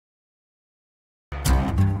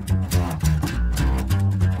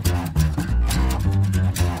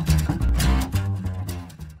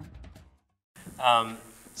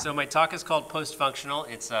So my talk is called Post-Functional.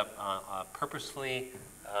 It's purposefully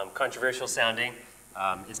controversial sounding.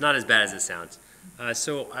 It's not as bad as it sounds.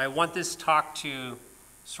 So I want this talk to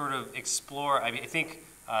sort of explore, I think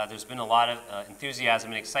there's been a lot of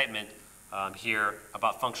enthusiasm and excitement here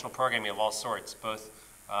about functional programming of all sorts, both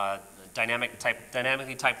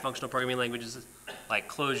dynamically typed functional programming languages like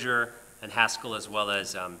Clojure and Haskell, as well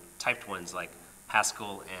as typed ones like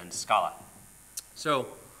Haskell and Scala. So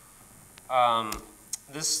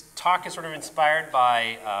this talk is sort of inspired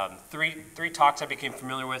by three talks I became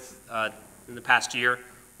familiar with in the past year.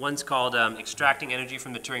 One's called Extracting Energy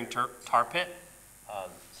from the Turing Tar Pit.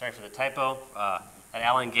 Sorry for the typo, that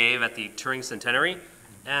Alan gave at the Turing Centenary.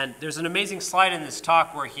 And there's an amazing slide in this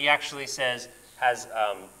talk where he actually says,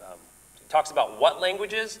 talks about what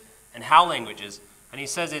languages and how languages. And he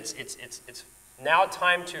says it's now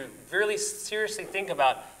time to really seriously think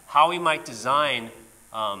about how we might design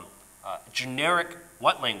generic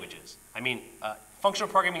what languages. I mean, functional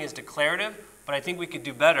programming is declarative, but I think we could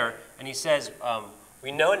do better. And he says,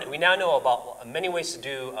 we now know about many ways to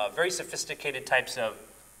do very sophisticated types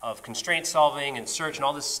of constraint solving and search and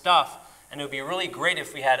all this stuff. And it would be really great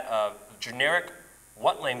if we had generic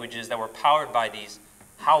what languages that were powered by these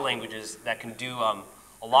how languages that can do a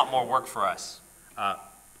lot more work for us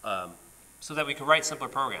so that we can write simpler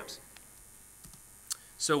programs.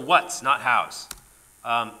 So what's, not how's.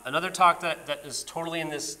 Another talk that is totally in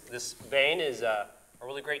this vein is a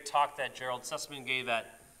really great talk that Gerald Sussman gave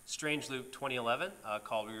at Strange Loop 2011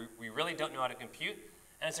 called We Really Don't Know How to Compute.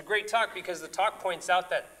 And it's a great talk because the talk points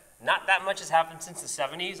out that not that much has happened since the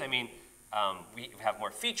 70s. I mean, we have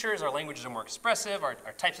more features, our languages are more expressive, our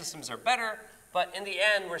type systems are better, but in the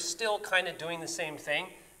end, we're still kind of doing the same thing,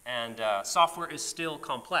 and software is still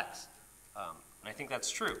complex. And I think that's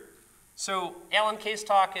true. So Alan Kay's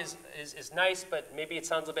talk is nice, but maybe it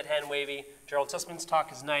sounds a bit hand-wavy. Gerald Sussman's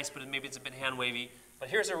talk is nice, but maybe it's a bit hand-wavy. But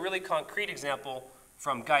here's a really concrete example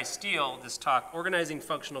from Guy Steele, this talk, Organizing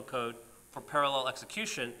Functional Code for Parallel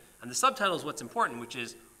Execution. And the subtitle is what's important, which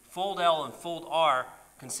is Fold L and Fold R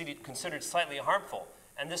considered slightly harmful.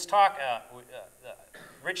 And this talk,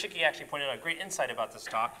 Rich Hickey actually pointed out a great insight about this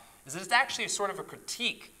talk, is that it's actually sort of a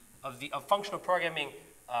critique of functional programming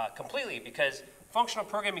completely, because functional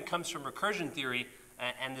programming comes from recursion theory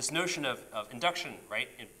and this notion of induction, right,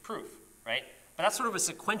 in proof, right? But that's sort of a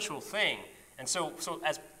sequential thing. And so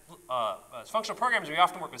as functional programmers, we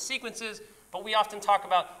often work with sequences, but we often talk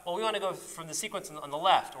about, well, we want to go from the sequence on the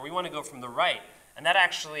left, or we want to go from the right. And that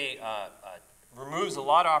actually removes a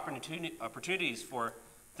lot of opportunities for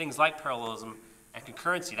things like parallelism and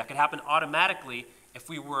concurrency. That could happen automatically if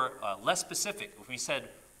we were less specific, if we said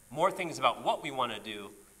more things about what we want to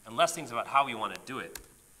do and less things about how we want to do it.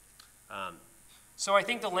 So I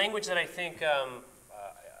think the language that I think a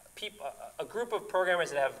group of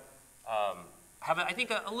programmers that have I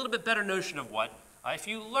think, a little bit better notion of what. If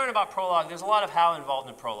you learn about Prolog, there's a lot of how involved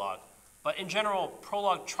in Prolog. But in general,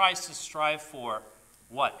 Prolog tries to strive for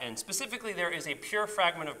what. And specifically, there is a pure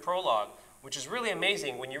fragment of Prolog, which is really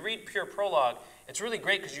amazing. When you read pure Prolog, it's really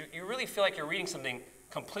great because you really feel like you're reading something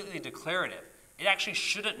completely declarative. It actually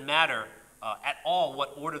shouldn't matter at all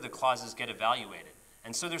what order the clauses get evaluated.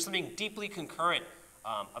 And so there's something deeply concurrent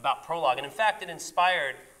about Prolog. And in fact, it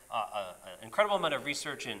inspired an incredible amount of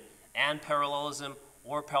research in and parallelism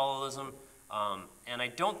or parallelism. And I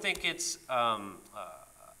don't think it's a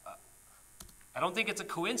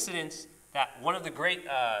coincidence that one of the great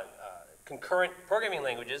concurrent programming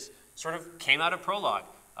languages sort of came out of Prolog.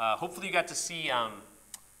 Hopefully you got to see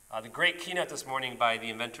the great keynote this morning by the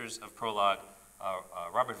inventors of Prolog,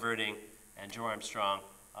 Robert Verding and Joe Armstrong.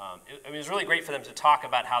 It was really great for them to talk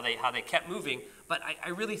about how they kept moving, but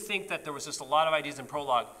I really think that there was just a lot of ideas in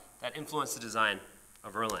Prolog that influenced the design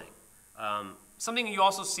of Erlang. Something you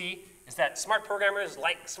also see is that smart programmers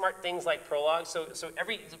like smart things like Prolog, so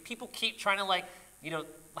people keep trying to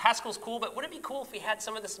Haskell's cool, but wouldn't it be cool if we had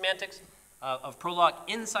some of the semantics of Prolog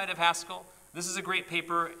inside of Haskell? This is a great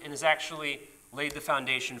paper and has actually laid the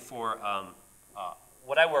foundation for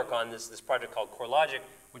what I work on, this project called Core Logic,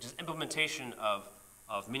 which is implementation of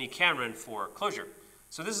Mini Cameron for Clojure.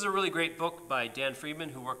 So this is a really great book by Dan Friedman,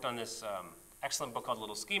 who worked on this excellent book called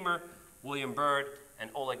Little Schemer, William Bird, and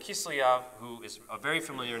Oleg Kiselyov, who is a very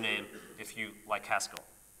familiar name if you like Haskell.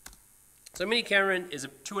 So Mini Cameron is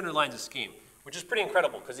 200 lines of scheme, which is pretty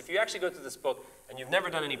incredible, because if you actually go through this book and you've never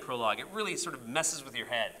done any Prolog, it really sort of messes with your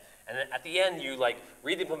head. And then at the end, you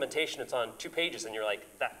read the implementation, it's on 2 pages, and you're like,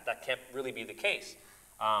 that can't really be the case.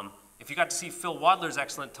 If you got to see Phil Wadler's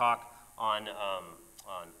excellent talk on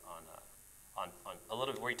a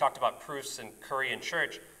little where he talked about proofs and Curry and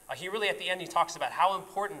Church, he really at the end he talks about how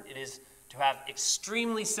important it is to have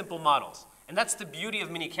extremely simple models. And that's the beauty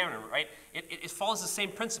of Mini-Cameron, right? It follows the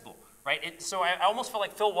same principle, right? So I almost felt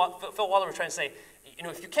like Phil Waller was trying to say, you know,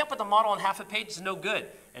 if you can't put the model on half a page, it's no good.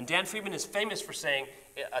 And Dan Friedman is famous for saying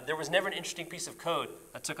there was never an interesting piece of code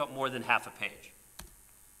that took up more than half a page.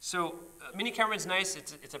 So Mini-Cameron's nice.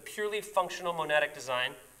 It's a purely functional monadic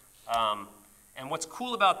design. And what's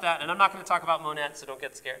cool about that, and I'm not going to talk about monads, so don't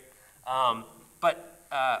get scared. But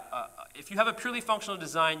if you have a purely functional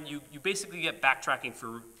design, you basically get backtracking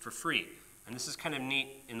for free. And this is kind of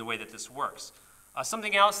neat in the way that this works.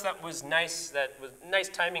 Something else that was nice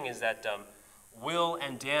timing is that Will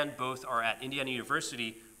and Dan both are at Indiana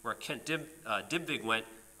University, where Kent Dybvig went,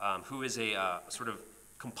 who is a sort of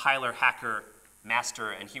compiler, hacker, master,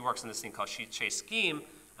 and he works on this thing called Chase Scheme.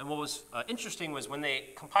 And what was interesting was when they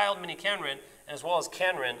compiled Mini-Cameron, as well as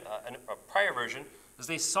Canron, a prior version, is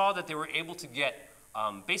they saw that they were able to get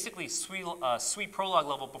basically sweet Prolog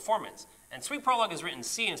level performance. And sweet Prolog is written in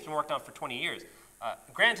C and it's been worked on for 20 years.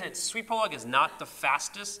 Granted, sweet Prolog is not the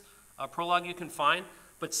fastest Prolog you can find,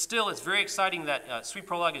 but still it's very exciting that sweet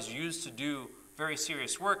Prolog is used to do very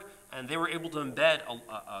serious work, and they were able to embed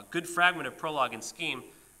a good fragment of Prolog in Scheme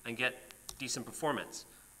and get decent performance.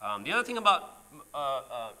 The other thing about,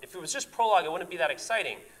 if it was just Prolog, it wouldn't be that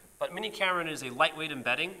exciting, but Mini-Cameron is a lightweight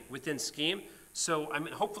embedding within Scheme, so I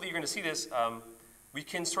mean, hopefully you're going to see this. We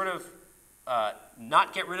can sort of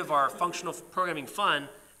not get rid of our functional programming fun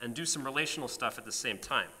and do some relational stuff at the same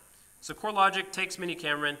time. So CoreLogic takes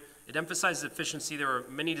Mini-Cameron. It emphasizes efficiency. There are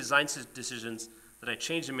many design decisions that I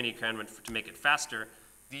changed in Mini-Cameron to make it faster.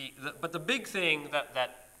 But the big thing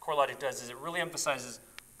that CoreLogic does is it really emphasizes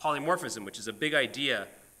polymorphism, which is a big idea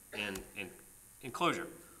in Clojure.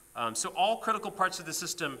 So all critical parts of the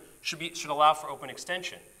system should allow for open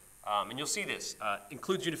extension. And you'll see this.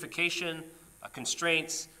 Includes unification,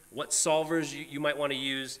 constraints, what solvers you might want to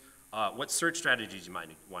use, what search strategies you might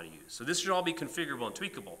want to use. So this should all be configurable and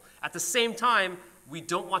tweakable. At the same time, we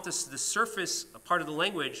don't want the surface part of the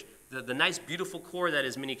language, the nice, beautiful core that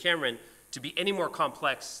is Mini-Cameron, to be any more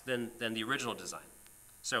complex than the original design.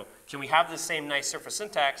 So can we have the same nice surface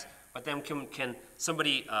syntax, but then can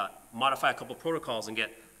somebody modify a couple protocols and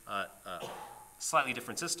get a slightly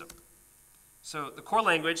different system? So the core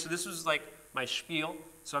language, so this was like my spiel.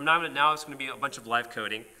 So now it's going to be a bunch of live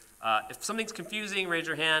coding. If something's confusing, raise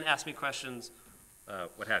your hand, ask me questions,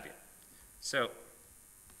 what have you. So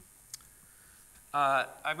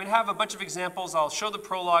I'm going to have a bunch of examples. I'll show the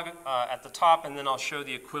Prolog at the top, and then I'll show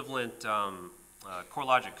the equivalent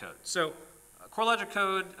CoreLogic code. So CoreLogic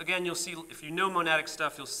code, again, you'll see, if you know monadic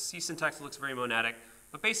stuff, you'll see syntax that looks very monadic.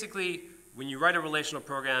 But basically, when you write a relational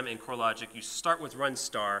program in CoreLogic, you start with run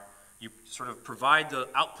star. You sort of provide the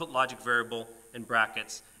output logic variable in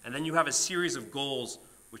brackets, and then you have a series of goals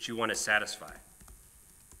which you want to satisfy.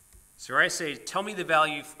 So here I say, tell me the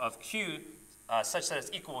value of q such that it's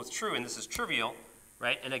equal with true, and this is trivial,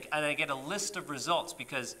 right? And I get a list of results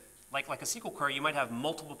because, like a SQL query, you might have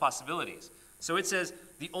multiple possibilities. So it says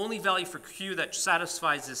the only value for q that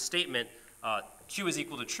satisfies this statement, q is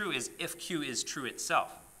equal to true, is if q is true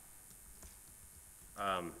itself.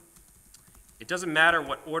 It doesn't matter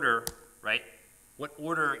what order, right? What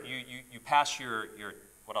order you pass your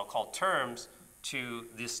what I'll call terms to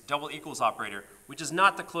this double equals operator, which is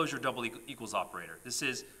not the Clojure double equals operator. This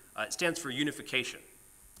is, it stands for unification.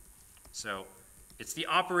 So it's the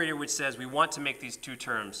operator which says we want to make these two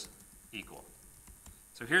terms equal.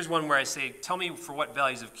 So here's one where I say, tell me for what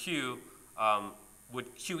values of q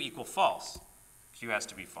would q equal false. Q has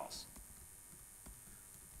to be false.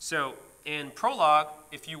 So in Prolog,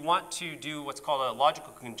 if you want to do what's called a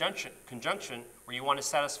logical conjunction, where you want to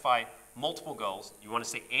satisfy multiple goals, you want to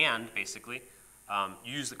say and, basically,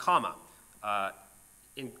 you use the comma.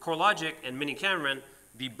 In CoreLogic and Mini-Cameron,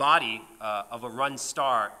 the body of a run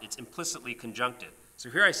star, it's implicitly conjuncted. So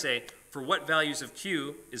here I say, for what values of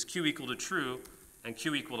q is q equal to true and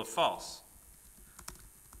q equal to false?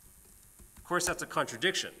 Of course, that's a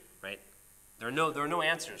contradiction, right? There are no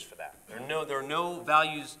answers for that. There are no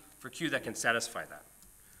values for q that can satisfy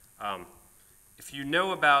that. If you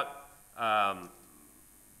know about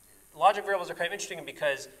logic variables are kind of interesting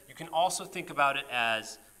because you can also think about it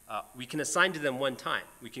as we can assign to them one time.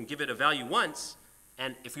 We can give it a value once,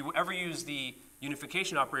 and if we ever use the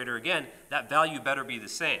unification operator again, that value better be the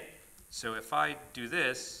same. So if I do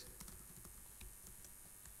this,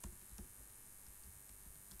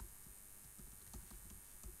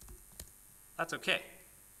 that's okay,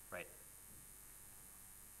 right?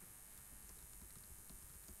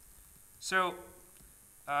 So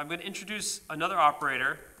I'm going to introduce another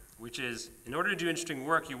operator, which is, in order to do interesting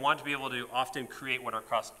work, you want to be able to often create what are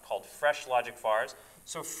called fresh logic vars.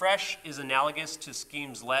 So fresh is analogous to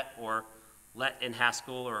schemes let or let in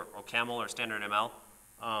Haskell or Camel or standard ML.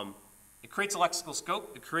 It creates a lexical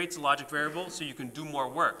scope, it creates a logic variable so you can do more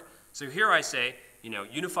work. So here I say,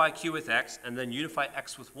 unify Q with X and then unify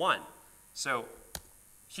X with 1. So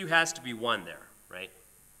Q has to be 1 there, right?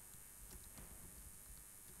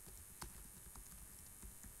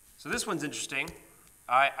 So this one's interesting.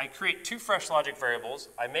 I create 2 fresh logic variables.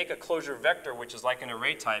 I make a closure vector, which is like an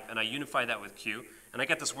array type, and I unify that with Q. And I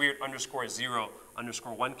get this weird _0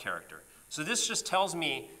 _1 character. So this just tells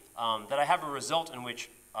me that I have a result in which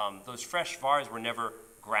those fresh vars were never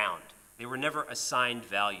ground. They were never assigned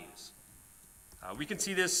values. We can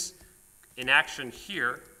see this in action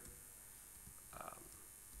here.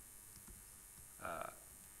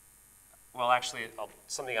 Well, actually,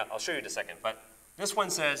 I'll show you in a second. But this one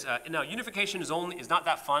says, no, unification is not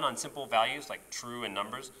that fun on simple values like true and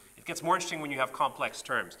numbers. It gets more interesting when you have complex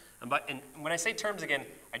terms. And when I say terms again,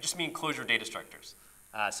 I just mean closure data structures.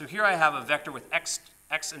 So here I have a vector with x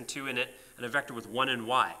and 2 in it, and a vector with 1 and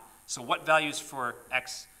y. So what values for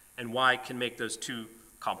x and y can make those 2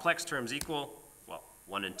 complex terms equal? Well,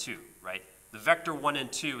 1 and 2, right? The vector 1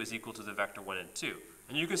 and 2 is equal to the vector 1 and 2.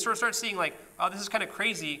 And you can sort of start seeing like, oh, this is kind of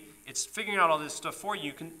crazy. It's figuring out all this stuff for you.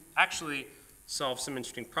 You can actually solve some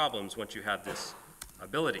interesting problems once you have this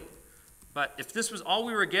ability. But if this was all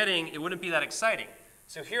we were getting, it wouldn't be that exciting.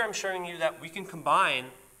 So here I'm showing you that we can combine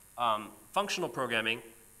functional programming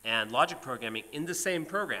and logic programming in the same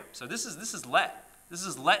program. So this is let. This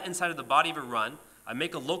is let inside of the body of a run. I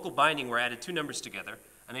make a local binding where I added 2 numbers together.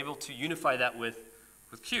 I'm able to unify that with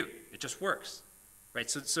Q. It just works. Right?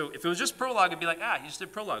 So if it was just Prolog, it'd be like, you just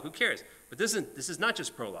did Prolog. Who cares? But this is not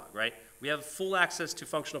just Prolog, right? We have full access to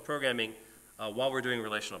functional programming while we're doing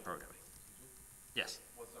relational programming. Yes?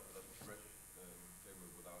 What's up with that fresh table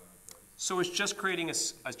without any values? So it's just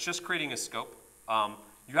creating a scope.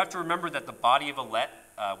 You have to remember that the body of a let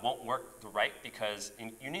won't work right because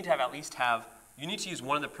you need to use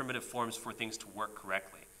one of the primitive forms for things to work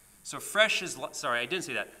correctly. So fresh is, sorry, I didn't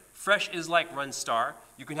say that. Fresh is like run star.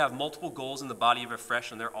 You can have multiple goals in the body of a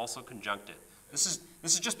fresh, and they're also conjuncted. This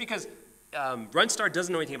is just because run star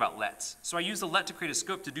doesn't know anything about lets. So I use the let to create a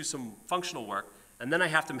scope to do some functional work, and then I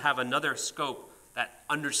have to have another scope that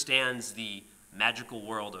understands the magical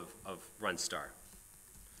world of run star.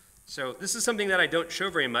 So this is something that I don't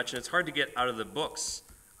show very much, and it's hard to get out of the books,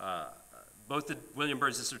 both the William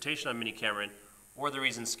Bird's dissertation on mini-Cameron or the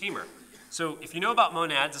reason schemer. So if you know about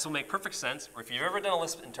monads, this will make perfect sense, or if you've ever done a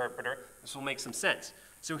Lisp interpreter, this will make some sense.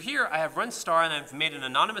 So here I have run star, and I've made an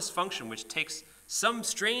anonymous function which takes some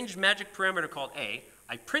strange magic parameter called a,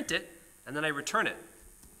 I print it, and then I return it.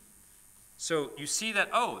 So you see that,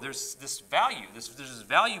 oh, there's this value, there's this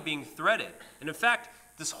value being threaded. And in fact,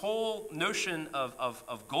 this whole notion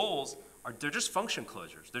of goals, they're just function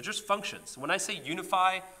closures. They're just functions. When I say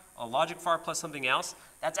unify a logic var plus something else,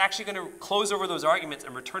 that's actually going to close over those arguments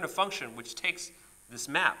and return a function which takes this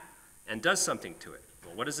map and does something to it.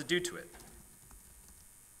 Well, what does it do to it?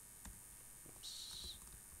 Oops.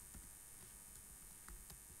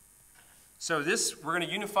 So we're going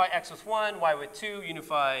to unify x with 1, y with 2,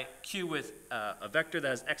 unify q with a vector that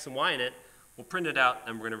has x and y in it. We'll print it out,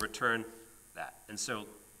 and we're going to return that. And so,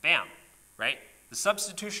 bam, right? The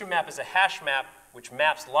substitution map is a hash map which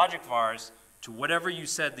maps logic vars to whatever you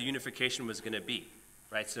said the unification was going to be,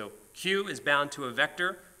 right? So Q is bound to a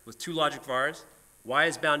vector with 2 logic vars, Y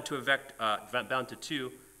is bound to a vector, bound to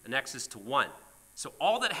 2, and X is to 1. So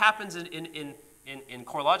all that happens in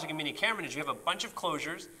core logic and mini-Cameron is you have a bunch of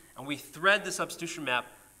closures, and we thread the substitution map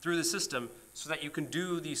through the system so that you can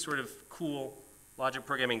do these sort of cool logic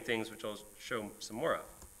programming things, which I'll show some more of.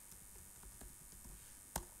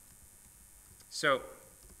 So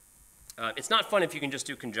it's not fun if you can just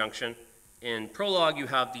do conjunction. In Prolog, you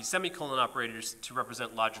have the semicolon operators to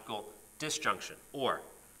represent logical disjunction, or.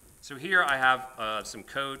 So here I have some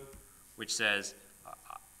code which says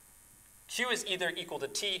Q is either equal to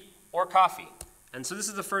T or coffee. And so this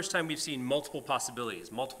is the first time we've seen multiple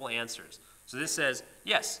possibilities, multiple answers. So this says,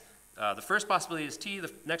 yes, the first possibility is T,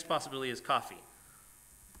 the next possibility is coffee.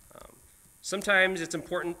 Sometimes it's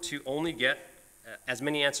important to only get as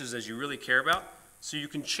many answers as you really care about. So you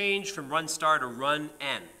can change from run star to run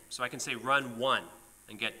n. So I can say run 1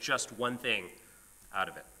 and get just one thing out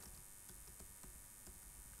of it.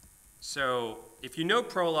 So if you know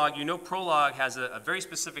Prolog, you know Prolog has a very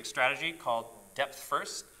specific strategy called depth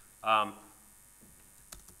first.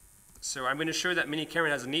 So I'm going to show that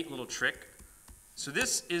mini-Cameron has a neat little trick. So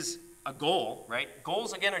this is a goal, right?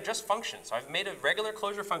 Goals, again, are just functions. So I've made a regular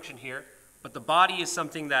closure function here but the body is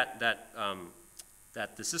something that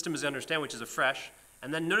the system is to understand, which is a fresh.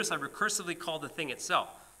 And then notice I recursively call the thing itself.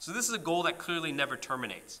 So this is a goal that clearly never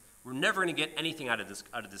terminates. We're never going to get anything out of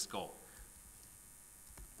this goal.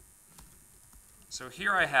 So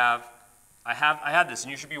here I have this,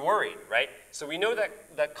 and you should be worried, right? So we know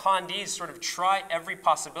that conds sort of try every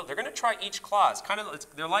possibility. They're going to try each clause.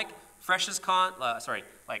 They're like fresh's cond,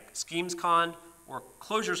 like scheme's cond or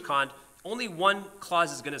Clojure's cond. Only one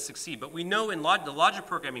clause is going to succeed. But we know in the logic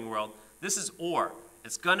programming world, this is or.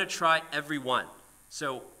 It's going to try every one.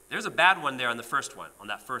 So there's a bad one there on the first one, on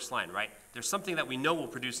that first line, right? There's something that we know will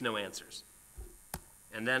produce no answers.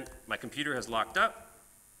 And then my computer has locked up.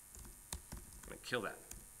 I'm going to kill that.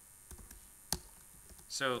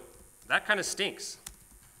 So that kind of stinks.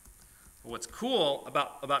 But what's cool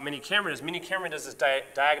about Mini-Cameron is Mini-Cameron does this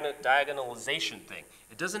diagonalization thing.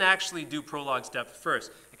 It doesn't actually do prolog step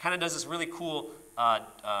first. It kind of does this really cool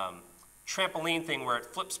trampoline thing where it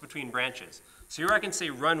flips between branches. So here I can say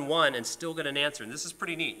run 1 and still get an answer. And this is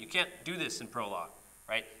pretty neat. You can't do this in Prolog,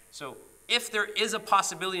 right? So if there is a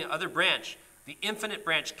possibility in other branch, the infinite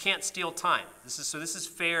branch can't steal time. This is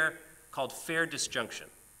fair, called fair disjunction.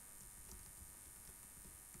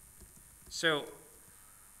 So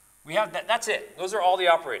we have that's it. Those are all the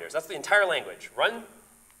operators. That's the entire language. Run,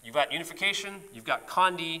 you've got unification, you've got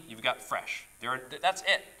condi, you've got fresh. That's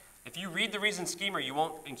it. If you read the reason schemer, you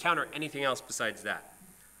won't encounter anything else besides that.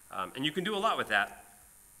 And you can do a lot with that,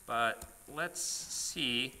 but let's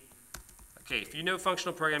see. Okay, if you know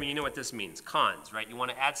functional programming, you know what this means. Cons, right? You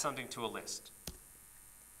want to add something to a list.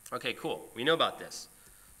 Okay, cool. We know about this.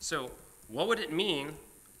 So what would it mean?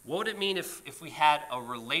 What would it mean if we had a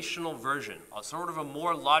relational version, a sort of a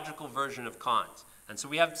more logical version of cons? And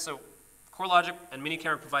so Core Logic and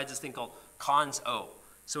Mini-Cameron provides this thing called cons O.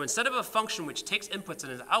 So instead of a function which takes inputs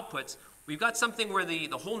and has outputs, we've got something where the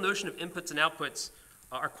whole notion of inputs and outputs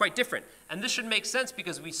are quite different. And this should make sense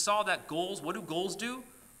because we saw that goals, what do goals do?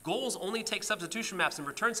 Goals only take substitution maps and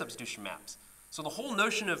return substitution maps. So the whole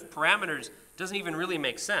notion of parameters doesn't even really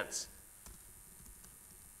make sense.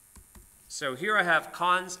 So here I have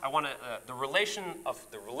cons. I want the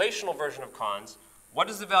relational version of cons. What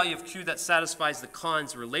is the value of Q that satisfies the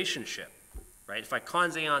cons relationship, right? If I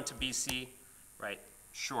cons A on to BC, right?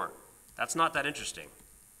 Sure. That's not that interesting.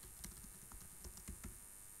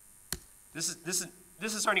 This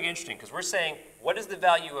is starting to get interesting because we're saying, what is the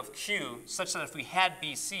value of Q such that if we had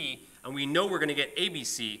BC and we know we're going to get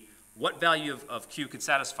ABC, what value of Q could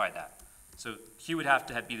satisfy that? So Q would have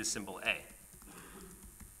to be the symbol A.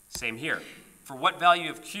 Same here. For what value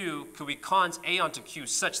of Q could we cons A onto Q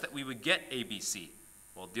such that we would get ABC?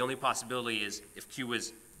 Well, the only possibility is if Q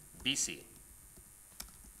was BC.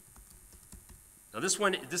 Now this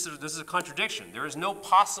is a contradiction. There is no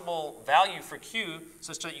possible value for Q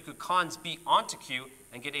such that you could cons B onto Q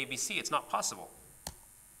and get ABC. It's not possible.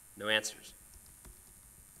 No answers.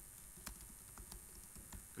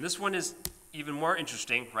 And this one is even more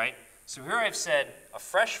interesting, right? So here I've said a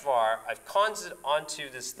fresh var, I've cons it onto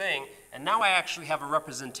this thing, and now I actually have a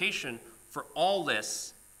representation for all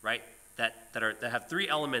lists, right, that have 3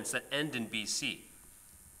 elements that end in BC.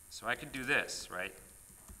 So I could do this, right?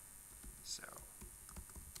 So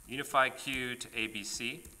unify Q to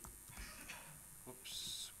ABC.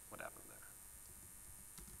 Oops, what happened there?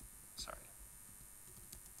 Sorry.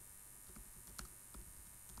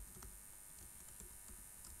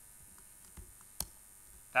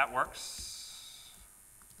 That works.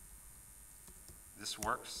 This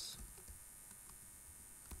works.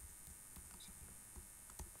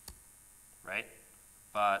 Right?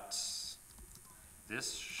 But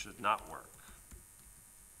this should not work.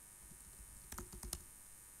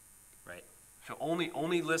 Right? So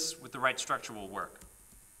only lists with the right structure will work.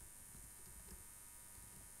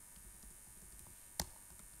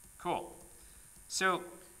 Cool. So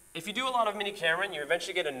if you do a lot of Mini-Cameron, you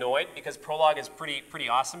eventually get annoyed because Prolog is pretty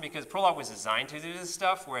awesome because Prolog was designed to do this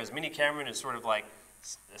stuff, whereas Mini-Cameron is sort of like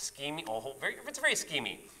a scheming, it's very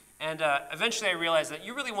scheming. And eventually I realized that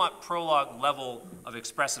you really want Prolog level of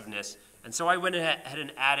expressiveness, and so I went ahead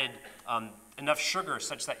and added enough sugar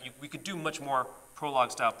such that we could do much more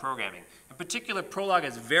Prolog-style programming. In particular, Prolog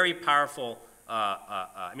is very powerful.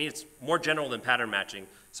 I mean, it's more general than pattern matching,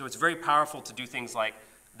 so it's very powerful to do things like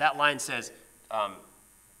that line says,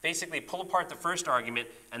 basically pull apart the first argument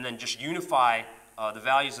and then just unify the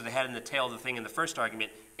values of the head and the tail of the thing in the first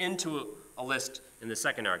argument into a list in the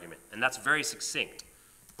second argument. And that's very succinct.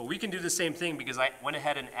 But we can do the same thing because I went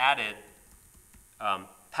ahead and added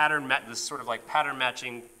this sort of like pattern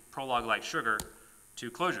matching Prolog-like sugar to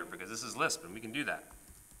Clojure because this is Lisp and we can do that.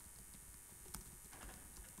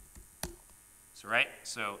 So, right,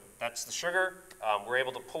 so that's the sugar. We're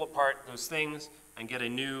able to pull apart those things and get a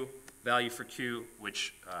new value for Q,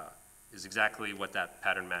 which is exactly what that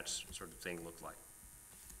pattern match sort of thing looked like.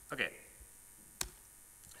 Okay,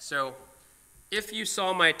 so if you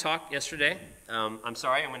saw my talk yesterday, I'm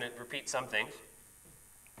sorry, I'm going to repeat some things.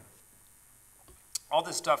 All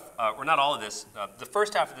this stuff, or not all of this, the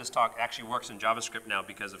first half of this talk actually works in JavaScript now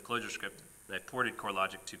because of ClojureScript, and I've ported core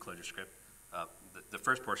logic to ClojureScript, the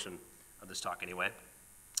first portion of this talk anyway.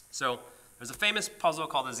 So there's a famous puzzle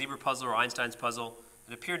called the zebra puzzle or Einstein's puzzle.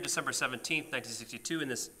 It appeared December 17th, 1962 in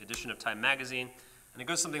this edition of Time magazine, and it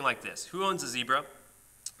goes something like this. Who owns a zebra?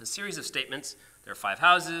 A series of statements. There are 5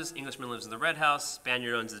 houses, Englishman lives in the red house,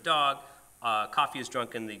 Spaniard owns the dog, coffee is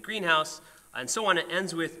drunk in the greenhouse, and so on. It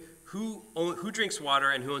ends with who drinks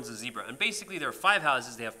water and who owns the zebra. And basically there are 5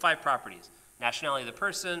 houses, they have 5 properties. Nationality of the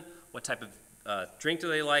person, what type of drink do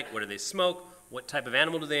they like, what do they smoke, what type of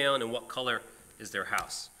animal do they own, and what color is their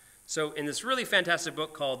house. So in this really fantastic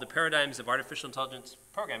book called The Paradigms of Artificial Intelligence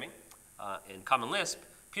Programming in Common Lisp,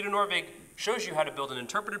 Peter Norvig shows you how to build an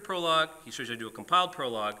interpreted prologue, he shows you how to do a compiled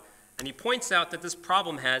prologue, and he points out that this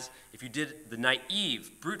problem has, if you did the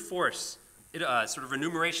naive, brute force, sort of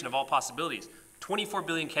enumeration of all possibilities, 24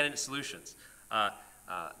 billion candidate solutions.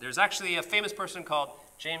 There's actually a famous person called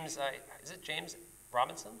James, is it James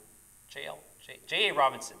Robinson? J.A.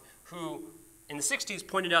 Robinson, who in the 60s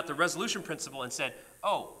pointed out the resolution principle and said,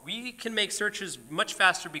 oh, we can make searches much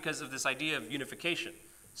faster because of this idea of unification.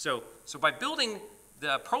 So by building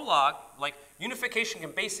the prologue, like unification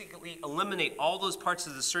can basically eliminate all those parts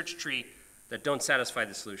of the search tree that don't satisfy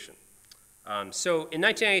the solution. So in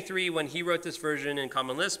 1993, when he wrote this version in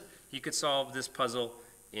Common Lisp, he could solve this puzzle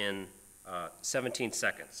in 17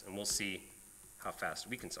 seconds, and we'll see how fast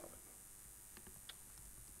we can solve it.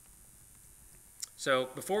 So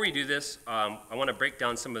before we do this, I want to break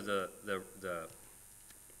down some of the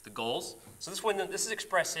goals. So this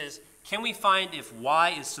expresses, can we find if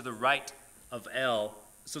y is to the right of L,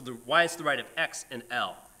 so the y is to the right of x and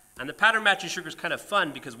L. And the pattern matching sugar is kind of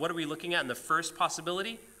fun because what are we looking at in the first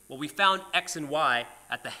possibility? Well, we found x and y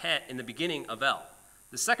at the head in the beginning of L.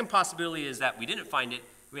 The second possibility is that we didn't find it,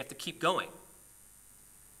 we have to keep going.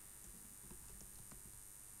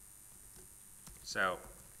 So,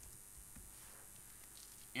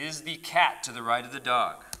 is the cat to the right of the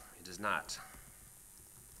dog? It is not.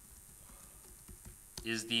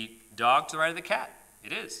 Is the dog to the right of the cat?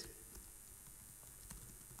 It is.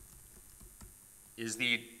 Is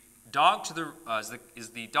the dog to the is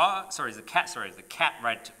the cat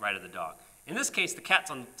right of the dog? In this case, the cat's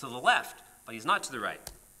to the left, but he's not to the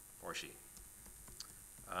right, or she.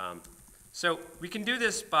 So we can do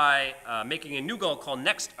this by making a new goal called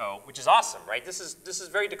next O, which is awesome, right? This is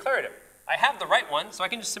very declarative. I have the right one, so I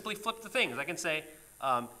can just simply flip the things. I can say,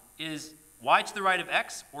 is y to the right of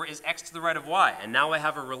x, or is x to the right of y? And now I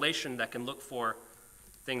have a relation that can look for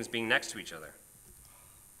things being next to each other.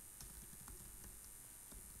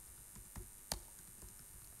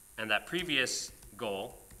 And that previous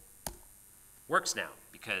goal works now,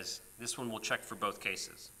 because this one will check for both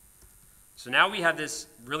cases. So now we have this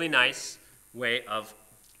really nice way of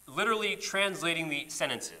literally translating the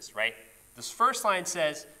sentences, right? This first line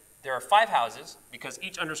says, there are 5 houses, because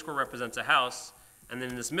each underscore represents a house, and then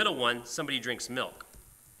in this middle one, somebody drinks milk.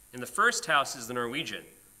 In the first house is the Norwegian.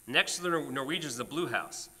 Next to the Norwegian is the blue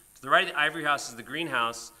house. To the right of the ivory house is the green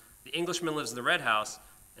house. The Englishman lives in the red house,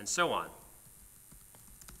 and so on.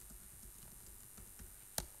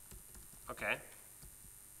 Okay,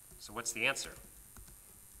 so what's the answer?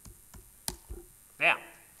 Bam.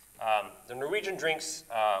 The Norwegian drinks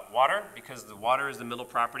water because the water is the middle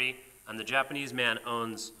property, and the Japanese man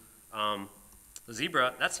owns the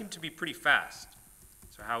zebra. That seemed to be pretty fast.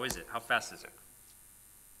 So how is it? How fast is it?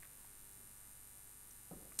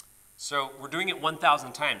 So we're doing it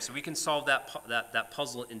 1,000 times. So we can solve that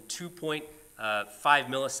puzzle in 2.5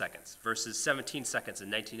 milliseconds versus 17 seconds in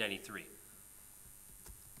 1993.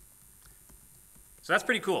 So that's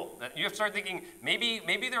pretty cool. You have to start thinking, maybe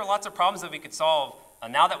there are lots of problems that we could solve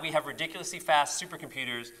now that we have ridiculously fast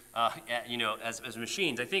supercomputers as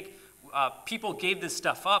machines. I think people gave this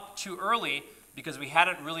stuff up too early because we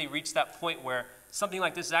hadn't really reached that point where something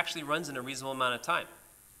like this actually runs in a reasonable amount of time.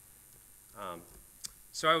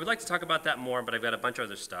 So I would like to talk about that more, but I've got a bunch of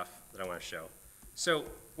other stuff that I want to show. So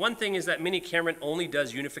one thing is that Mini Cameron only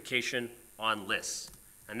does unification on lists,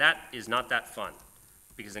 and that is not that fun,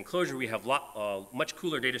 because in Clojure we have much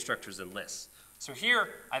cooler data structures than lists. So here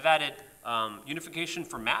I've added unification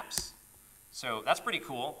for maps. So that's pretty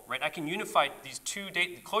cool, right? I can unify these two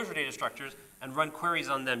Clojure data structures and run queries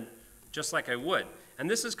on them just like I would. And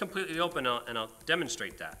this is completely open, and I'll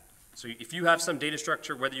demonstrate that. So if you have some data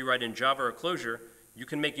structure, whether you write in Java or Clojure, you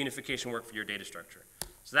can make unification work for your data structure.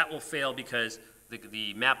 So that will fail because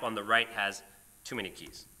the map on the right has too many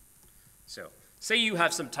keys. So say you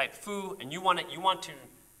have some type foo, and you want to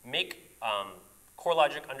make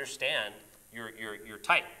CoreLogic understand your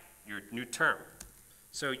type, your new term.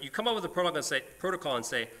 So you come up with a protocol and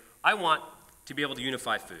say, I want to be able to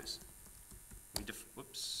unify foos.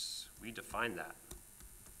 We define that.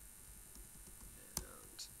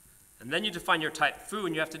 And then you define your type foo,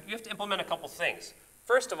 and you have to implement a couple things.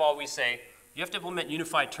 First of all, we say you have to implement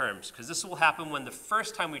unified terms, because this will happen when the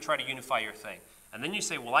first time we try to unify your thing. And then you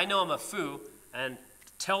say, well, I know I'm a foo, and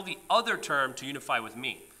tell the other term to unify with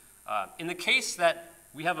me. In the case that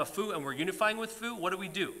we have a foo and we're unifying with foo, what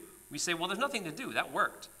do? We say, well, there's nothing to do. That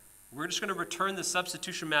worked. We're just going to return the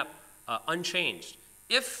substitution map unchanged.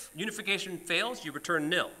 If unification fails, you return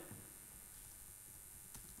nil.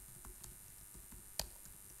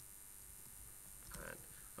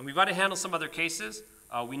 And we've got to handle some other cases.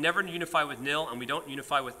 We never unify with nil, and we don't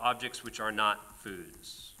unify with objects which are not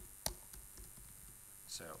foos.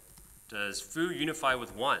 So, does foo unify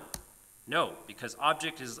with 1? No, because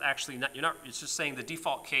object is actually not, it's just saying the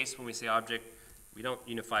default case when we say object, we don't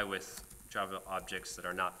unify with Java objects that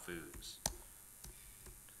are not foos.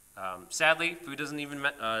 Sadly, foo does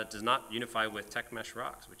not unify with tech mesh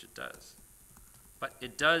rocks, which it does. But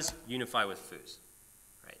it does unify with foos,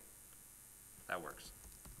 right? That works.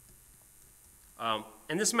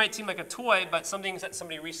 And this might seem like a toy, but something that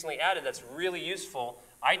somebody recently added that's really useful.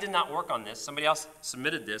 I did not work on this. Somebody else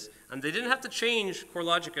submitted this, and they didn't have to change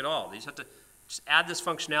CoreLogic at all. They just have to just add this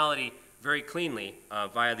functionality very cleanly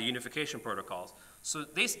via the unification protocols. So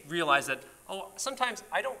they realized that, oh, sometimes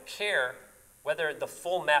I don't care whether the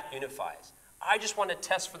full map unifies. I just want to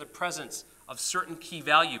test for the presence of certain key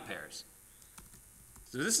value pairs.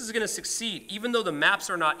 So this is going to succeed, even though the maps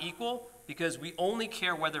are not equal, because we only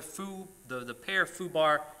care whether foo, the pair foo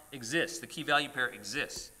bar exists, the key value pair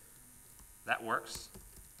exists. That works.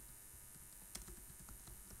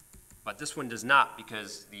 But this one does not,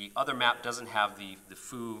 because the other map doesn't have the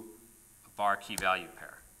foo bar key value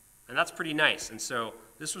pair. And that's pretty nice. And so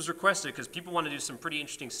this was requested because people want to do some pretty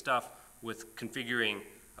interesting stuff with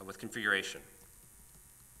configuration.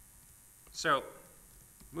 So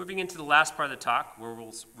moving into the last part of the talk, where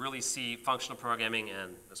we'll really see functional programming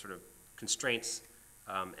and the sort of constraints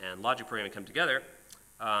and logic programming come together.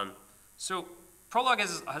 So Prolog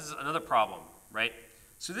has another problem, right?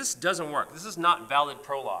 So this doesn't work. This is not valid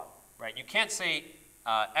Prolog, right? You can't say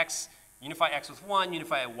unify x with 1,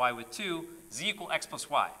 unify y with 2, z equal x plus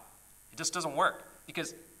y. It just doesn't work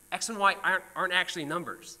because x and y aren't actually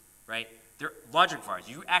numbers, right? They're logic vars.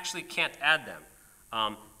 You actually can't add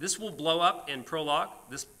them. This will blow up in Prolog.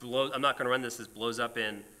 I'm not going to run this. This blows up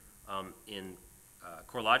in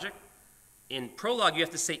CoreLogic. In Prolog, you have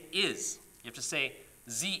to say is. You have to say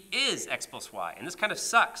z is x plus y. And this kind of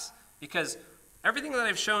sucks because everything that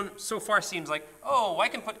I've shown so far seems like, oh, I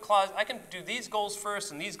can do these goals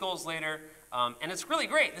first and these goals later. And it's really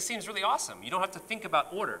great. This seems really awesome. You don't have to think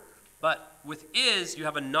about order. But with is, you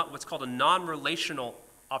have what's called a non-relational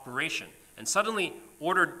operation. And suddenly,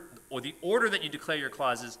 the order that you declare your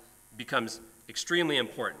clauses becomes extremely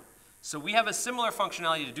important. So we have a similar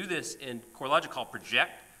functionality to do this in CoreLogic called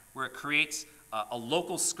project, where it creates a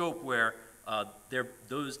local scope where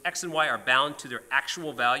those x and y are bound to their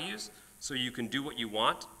actual values, so you can do what you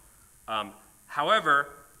want. However,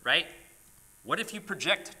 right, what if you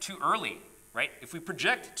project too early, right? If we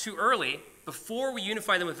project too early, before we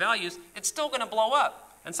unify them with values, it's still going to blow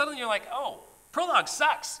up. And suddenly you're like, oh, Prolog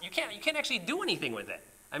sucks. You can't actually do anything with it.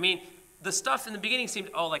 I mean, the stuff in the beginning seemed,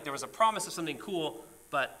 oh, like there was a promise of something cool,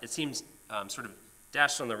 but it seems sort of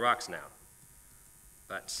dashed on the rocks now.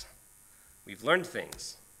 But we've learned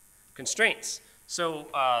things. Constraints. So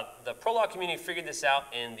the Prolog community figured this out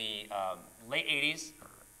in the late 80s,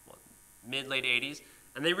 mid-late 80s,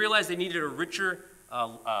 and they realized they needed a richer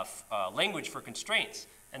language for constraints.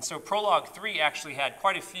 And so Prolog 3 actually had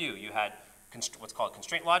quite a few. You had what's called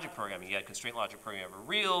constraint logic programming. You had constraint logic programming over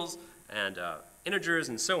reals and integers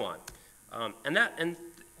and so on. And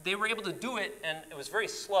they were able to do it, and it was very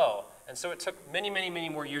slow. And so it took many, many, many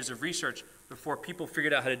more years of research before people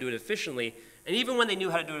figured out how to do it efficiently. And even when they knew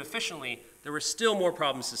how to do it efficiently, there were still more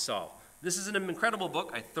problems to solve. This is an incredible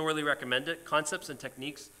book. I thoroughly recommend it. Concepts and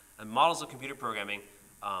Techniques and Models of Computer Programming.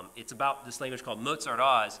 It's about this language called Mozart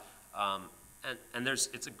Oz. And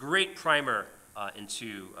it's a great primer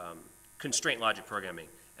into constraint logic programming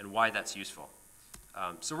and why that's useful.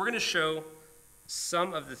 So we're going to show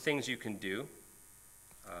some of the things you can do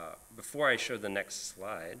before I show the next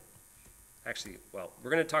slide. Actually, well, we're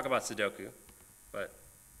going to talk about Sudoku, but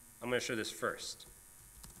I'm going to show this first.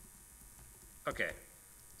 Okay,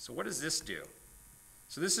 so what does this do?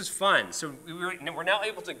 So this is fun. So we're now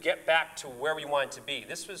able to get back to where we wanted to be.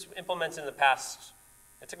 This was implemented in the past.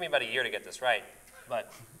 It took me about a year to get this right,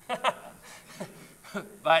 but,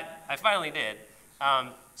 but I finally did.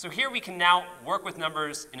 So here we can now work with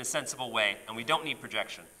numbers in a sensible way, and we don't need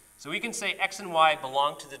projection. So we can say x and y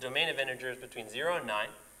belong to the domain of integers between 0 and 9,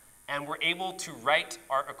 and we're able to write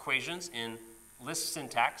our equations in list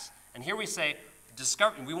syntax. And here we say,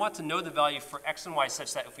 we want to know the value for x and y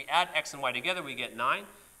such that if we add x and y together, we get 9.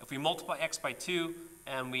 If we multiply x by 2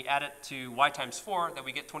 and we add it to y times 4, then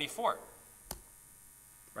we get 24.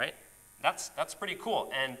 Right? That's pretty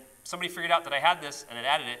cool. And somebody figured out that I had this and it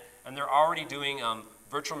added it, and they're already doing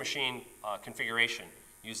virtual machine configuration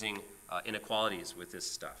using inequalities with this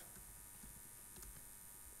stuff.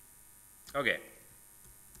 Okay.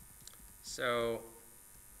 So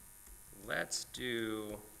let's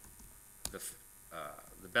do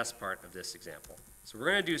the best part of this example. So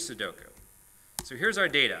we're going to do Sudoku. So here's our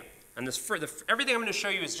data. And everything I'm going to show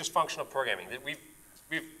you is just functional programming.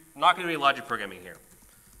 We're not going to do any logic programming here.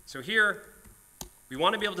 So here, we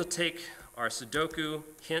want to be able to take our Sudoku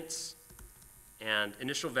hints and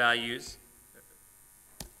initial values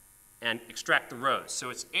and extract the rows. So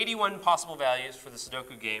it's 81 possible values for the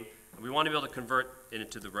Sudoku game, and we want to be able to convert it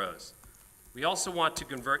into the rows. We also want to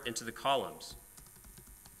convert into the columns.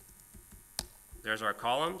 There's our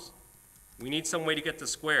columns. We need some way to get the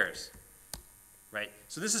squares, right?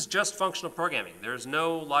 So this is just functional programming. There's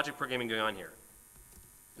no logic programming going on here.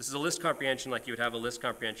 This is a list comprehension like you would have a list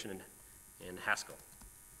comprehension in Haskell.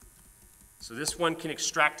 So this one can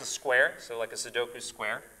extract a square, so like a Sudoku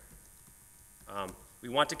square. We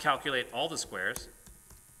want to calculate all the squares.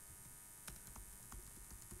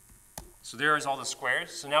 So there is all the squares.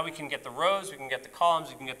 So now we can get the rows, we can get the columns,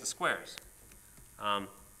 we can get the squares.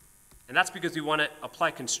 And that's because we want to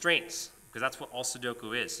apply constraints, because that's what all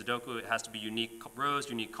Sudoku is. Sudoku has to be unique rows,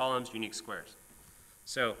 unique columns, unique squares.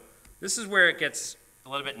 So this is where it gets a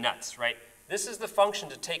little bit nuts, right? This is the function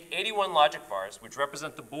to take 81 logic vars, which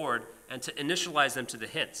represent the board, and to initialize them to the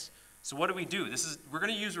hints. So what do? We're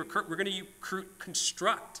going to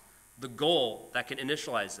construct the goal that can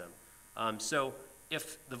initialize them. So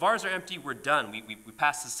if the vars are empty, we're done. We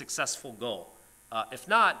pass the successful goal. If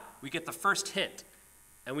not, we get the first hint.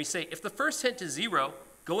 And we say, if the first hint is 0,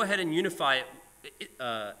 go ahead and unify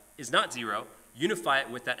it, is not 0, unify it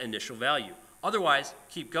with that initial value. Otherwise,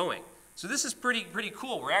 keep going. So this is pretty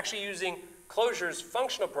cool. We're actually using Clojure's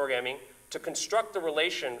functional programming to construct the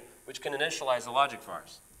relation which can initialize the logic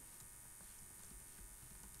vars.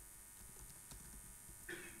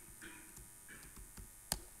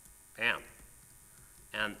 Bam.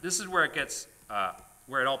 And this is where it gets,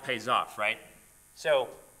 where it all pays off, right? So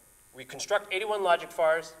we construct 81 logic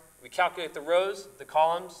vars, we calculate the rows, the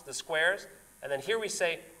columns, the squares, and then here we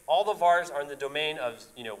say all the vars are in the domain of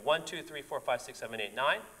 1, 2, 3, 4, 5, 6, 7, 8,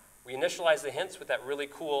 9. We initialize the hints with that really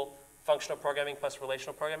cool functional programming plus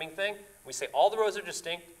relational programming thing. We say all the rows are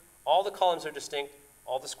distinct, all the columns are distinct,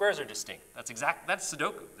 all the squares are distinct. That's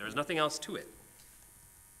Sudoku. There's nothing else to it.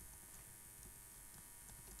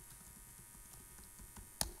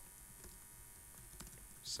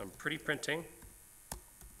 Some pretty printing.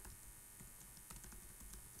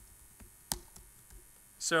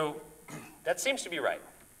 So that seems to be right.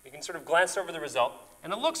 We can sort of glance over the result,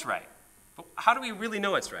 and it looks right. But how do we really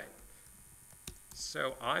know it's right?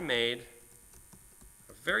 So I made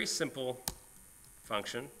a very simple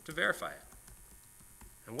function to verify it.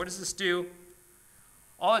 And what does this do?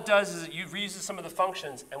 All it does is it reuses some of the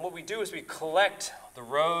functions, and what we do is we collect the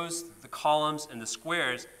rows, the columns, and the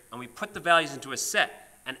squares, and we put the values into a set.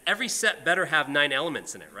 And every set better have 9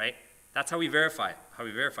 elements in it, right? That's how we verify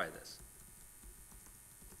this.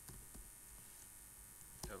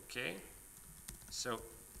 Okay, so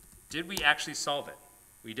did we actually solve it?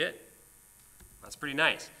 We did. That's pretty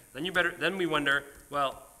nice. Then we wonder,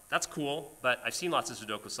 well, that's cool, but I've seen lots of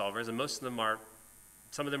Sudoku solvers, and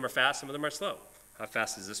some of them are fast, some of them are slow. How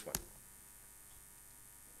fast is this one?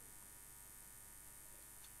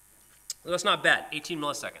 Well, that's not bad, 18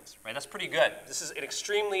 milliseconds, right? That's pretty good. This is an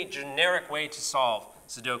extremely generic way to solve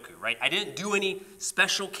Sudoku, right? I didn't do any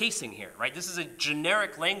special casing here, right? This is a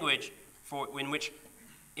generic language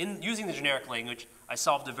using the generic language, I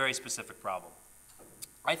solved a very specific problem.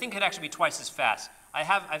 I think it'd actually be twice as fast.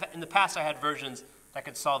 In the past, I had versions that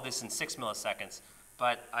could solve this in 6 milliseconds,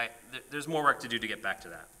 but there's more work to do to get back to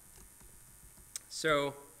that.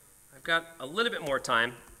 So I've got a little bit more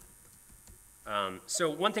time. So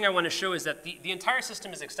one thing I want to show is that the entire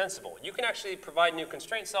system is extensible. You can actually provide new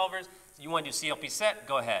constraint solvers. You want to do CLP set?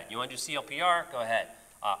 Go ahead. You want to do CLPR? Go ahead.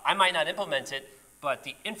 I might not implement it, but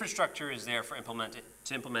the infrastructure is there for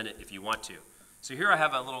to implement it if you want to. So here I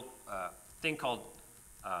have a little thing called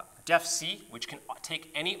def-C, which can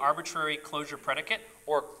take any arbitrary Clojure predicate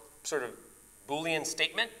or sort of Boolean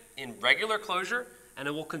statement in regular Clojure, and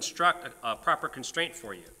it will construct a proper constraint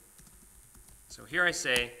for you. So here I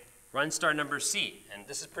say run star number C, and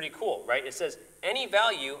this is pretty cool, right? It says any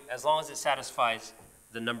value as long as it satisfies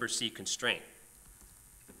the number C constraint.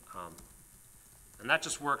 And that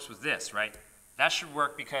just works with this, right? That should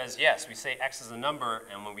work because, yes, we say x is a number,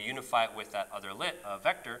 and when we unify it with that other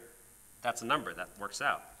vector, that's a number. That works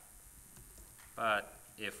out. But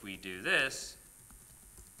if we do this,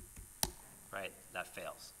 right, that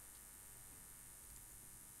fails.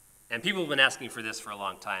 And people have been asking for this for a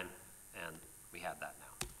long time, and we have that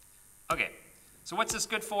now. Okay, so what's this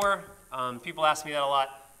good for? People ask me that a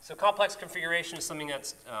lot. So complex configuration is something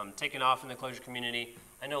that's taken off in the Clojure community.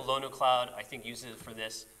 I know LonoCloud, I think, uses it for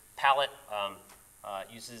this. Palette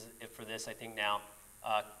uses it for this, I think, now.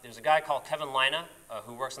 There's a guy called Kevin Lina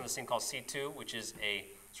who works on this thing called C2, which is a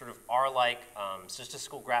sort of R-like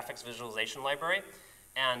statistical graphics visualization library.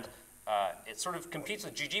 And it sort of competes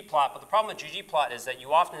with ggplot, but the problem with ggplot is that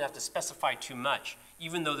you often have to specify too much,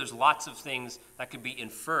 even though there's lots of things that could be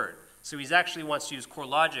inferred. So he actually wants to use core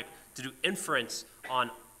logic to do inference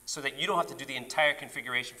so that you don't have to do the entire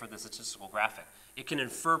configuration for the statistical graphic. It can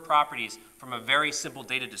infer properties from a very simple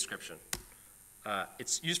data description.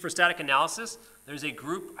 It's used for static analysis. There's a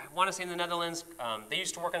group, I want to say in the Netherlands, they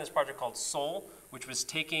used to work on this project called Sol, which was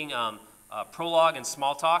taking Prolog and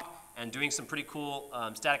Smalltalk and doing some pretty cool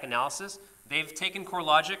static analysis. They've taken core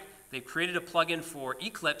logic, they've created a plugin for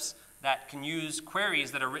Eclipse that can use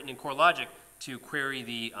queries that are written in core logic to query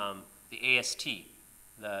the AST,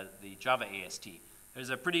 the Java AST. There's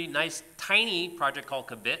a pretty nice, tiny project called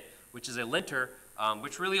Kabit, which is a linter,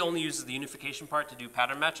 which really only uses the unification part to do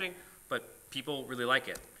pattern matching, but people really like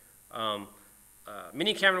it.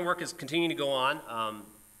 Mini Cameron work is continuing to go on.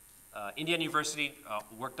 Indiana University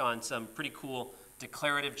worked on some pretty cool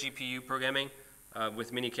declarative GPU programming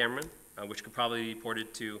with Mini Cameron, which could probably be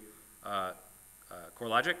ported to core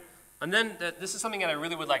logic. And then this is something that I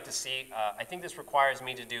really would like to see. I think this requires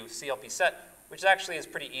me to do CLP set, which actually is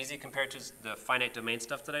pretty easy compared to the finite domain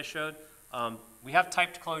stuff that I showed. We have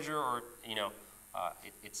typed Clojure, or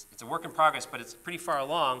it's a work in progress, but it's pretty far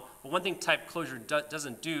along. But one thing typed Clojure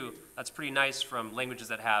doesn't do that's pretty nice from languages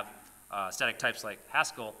that have static types like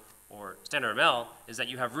Haskell or standard ML is that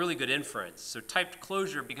you have really good inference. So typed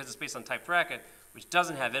Clojure, because it's based on typed bracket, which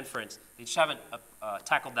doesn't have inference, they just haven't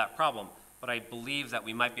tackled that problem. But I believe that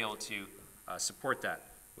we might be able to support that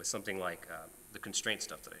with something like the constraint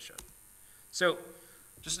stuff that I showed. So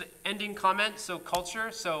just an ending comment, so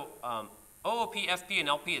culture, so OOP, FP, and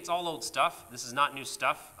LP, it's all old stuff. This is not new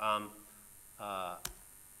stuff.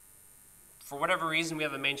 For whatever reason, we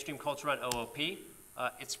have a mainstream culture on OOP.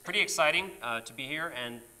 It's pretty exciting to be here,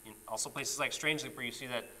 and also places like Strange Loop where you see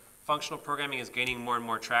that functional programming is gaining more and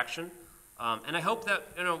more traction. And I hope that,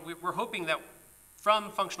 we're hoping that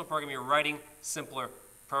from functional programming, you're writing simpler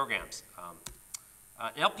programs.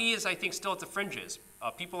 LP is, I think, still at the fringes.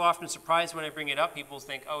 People are often surprised when I bring it up. People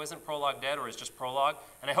think, oh, isn't Prolog dead, or is just Prolog?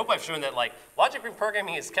 And I hope I've shown that, like, logic-free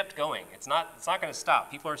programming is kept going. It's not going to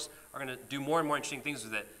stop. People are going to do more and more interesting things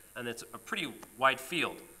with it, and it's a pretty wide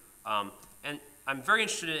field. And I'm very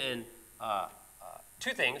interested in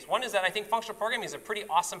two things. One is that I think functional programming is a pretty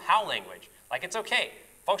awesome how language. Like, it's okay.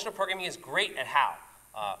 Functional programming is great at how.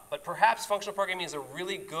 But perhaps functional programming is a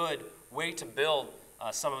really good way to build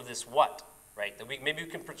some of this what, right? That maybe we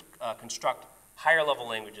can construct higher level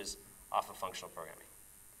languages off of functional programming.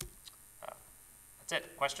 That's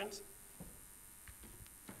it. Questions?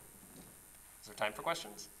 Is there time for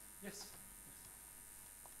questions? Yes.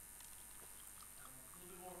 A little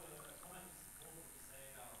bit more of a comment to support what you say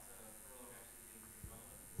about Prolog actually being pretty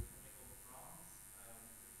relevant. There's a company called France,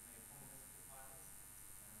 which made comprehensible compilers,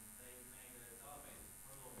 and they made a database.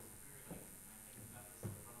 Prolog was query linked, and I think that was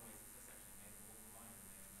the runaway success actually made along the line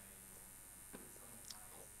when they made selling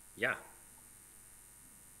compilers. Yeah.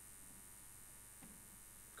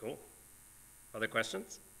 Cool. Other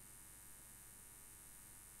questions?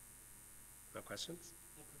 No questions?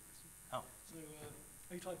 Oh. So,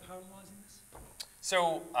 are you trying parallelizing this?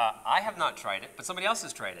 So I have not tried it, but somebody else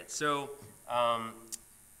has tried it. So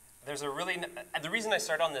there's a really, the reason I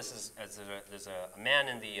started on this is there's a man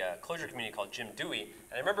in the Clojure community called Jim Dewey,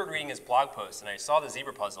 and I remember reading his blog post, and I saw the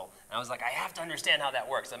zebra puzzle, and I was like, I have to understand how that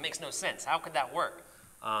works. That makes no sense. How could that work?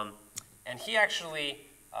 And he actually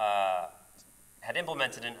had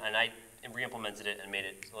implemented it, and I re-implemented it and made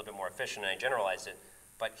it a little bit more efficient, and I generalized it.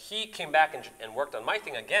 But he came back and worked on my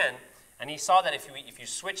thing again, And he saw that if you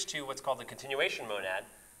switch to what's called the continuation monad,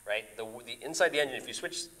 right, inside the engine, if you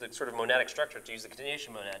switch the sort of monadic structure to use the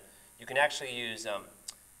continuation monad, you can actually use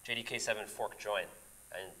JDK7 fork join,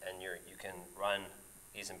 and you can run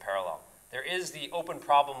these in parallel. There is the open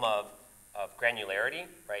problem of granularity,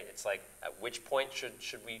 right? It's like at which point should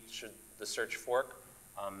the search fork,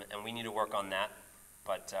 and we need to work on that.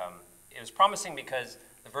 But it was promising because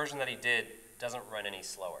the version that he did doesn't run any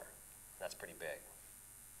slower. That's pretty big.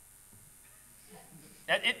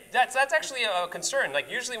 That's actually a concern.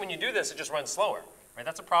 Like usually when you do this, it just runs slower, right?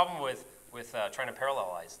 That's a problem with trying to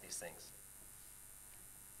parallelize these things.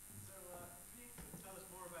 So can you tell us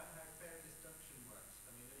more about how fair disjunction works?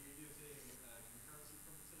 I mean, are you using concurrency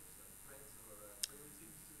primitives and threads or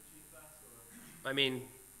coroutines to achieve that? Or? I mean,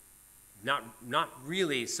 not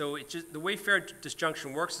really. So the way fair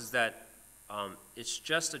disjunction works is that it's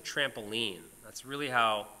just a trampoline. That's really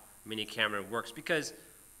how mini-Cameron works, because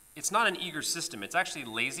it's not an eager system. It's actually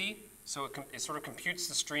lazy, so it sort of computes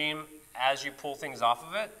the stream as you pull things off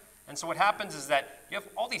of it. And so what happens is that you have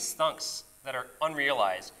all these thunks that are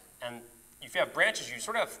unrealized, and if you have branches, you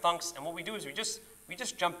sort of have thunks, and what we do is we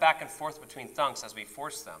just jump back and forth between thunks as we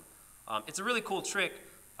force them. It's a really cool trick.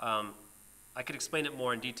 I could explain it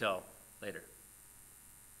more in detail later.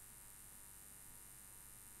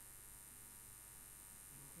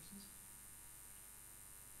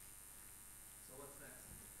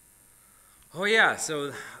 Oh yeah,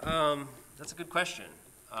 so that's a good question.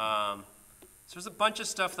 So there's a bunch of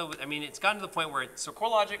stuff that, I mean, it's gotten to the point where, so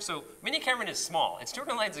CoreLogic, so mini-Cameron is small. It's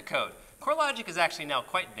 200 lines of code. CoreLogic is actually now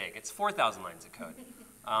quite big. It's 4,000 lines of code.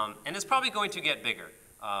 And it's probably going to get bigger.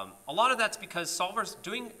 A lot of that's because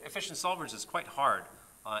doing efficient solvers is quite hard.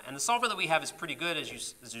 And the solver that we have is pretty good, as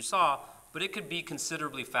you saw, but it could be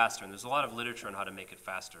considerably faster. And there's a lot of literature on how to make it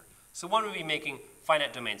faster. So one would be making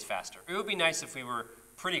finite domains faster. It would be nice if we were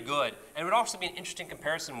pretty good. And it would also be an interesting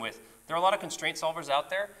comparison with, there are a lot of constraint solvers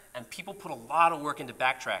out there, and people put a lot of work into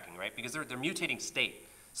backtracking, right? Because they're mutating state.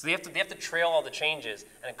 So they have to trail all the changes,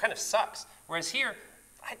 and it kind of sucks. Whereas here,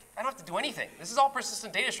 I don't have to do anything. This is all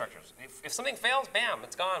persistent data structures. If something fails, bam,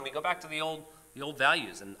 it's gone. We go back to the old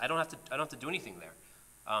values, and I don't have to do anything there.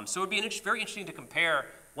 So it would be very interesting to compare,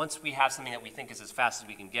 once we have something that we think is as fast as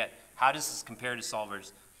we can get, how does this compare to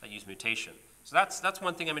solvers that use mutation? So that's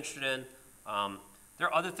one thing I'm interested in. There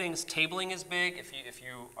are other things. Tabling is big. If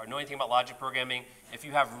you know anything about logic programming, if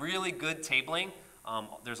you have really good tabling,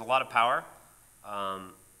 there's a lot of power.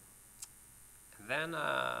 Then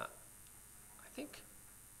I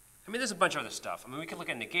mean, there's a bunch of other stuff. I mean, we could look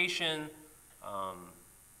at negation,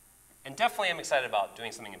 and definitely I'm excited about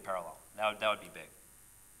doing something in parallel. That would be big.